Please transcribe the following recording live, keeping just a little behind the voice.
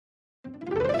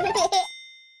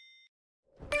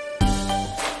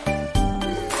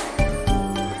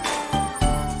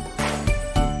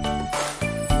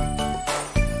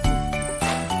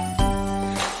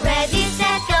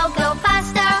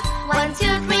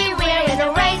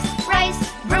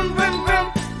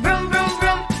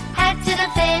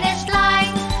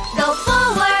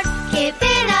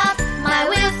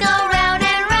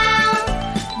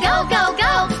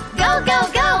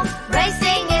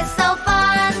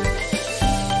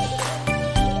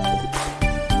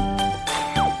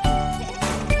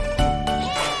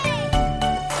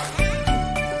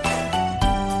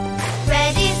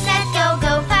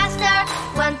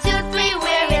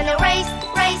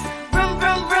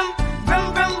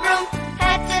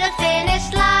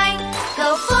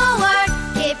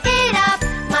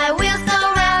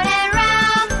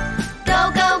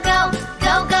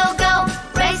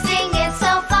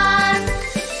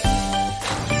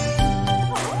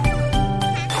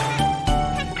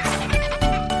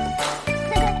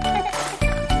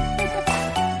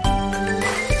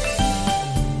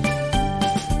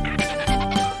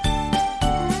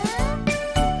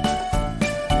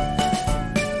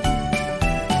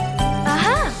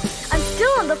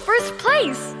first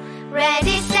place.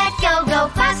 Ready, set, go, go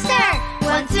faster.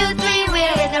 1, 2, 3,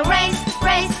 we're in a race,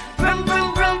 race. Vroom,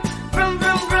 vroom, vroom, vroom,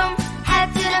 vroom, vroom.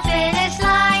 Head to the finish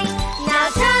line. Now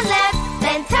turn left,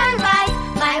 then turn right.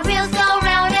 My wheels go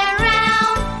round and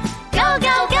round. Go,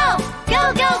 go, go,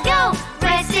 go, go, go.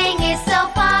 Racing is so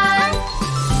fun.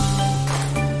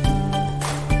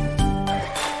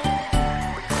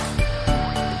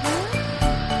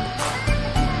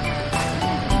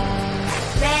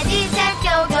 Ready, set,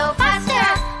 go, go faster.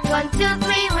 1, 2,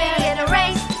 3, we're in a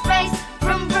race, race.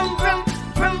 Vroom, vroom, vroom,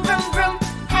 vroom, vroom, vroom.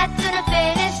 Head to the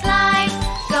finish line.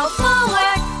 Go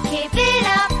forward, keep it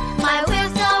up. My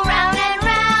wheels go round and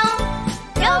round.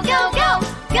 Go, go, go,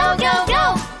 go, go, go.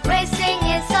 Racing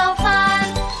is so fun.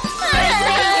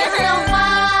 Racing is so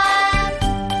fun.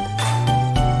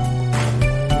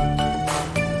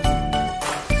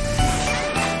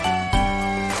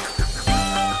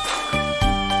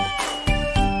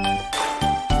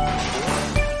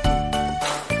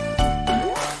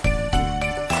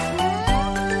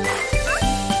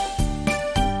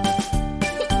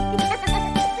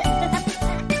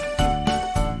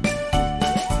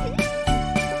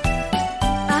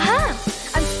 Aha!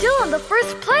 I'm still in the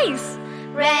first place.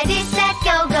 Ready, set,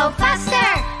 go, go faster.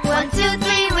 1, 2,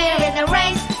 3,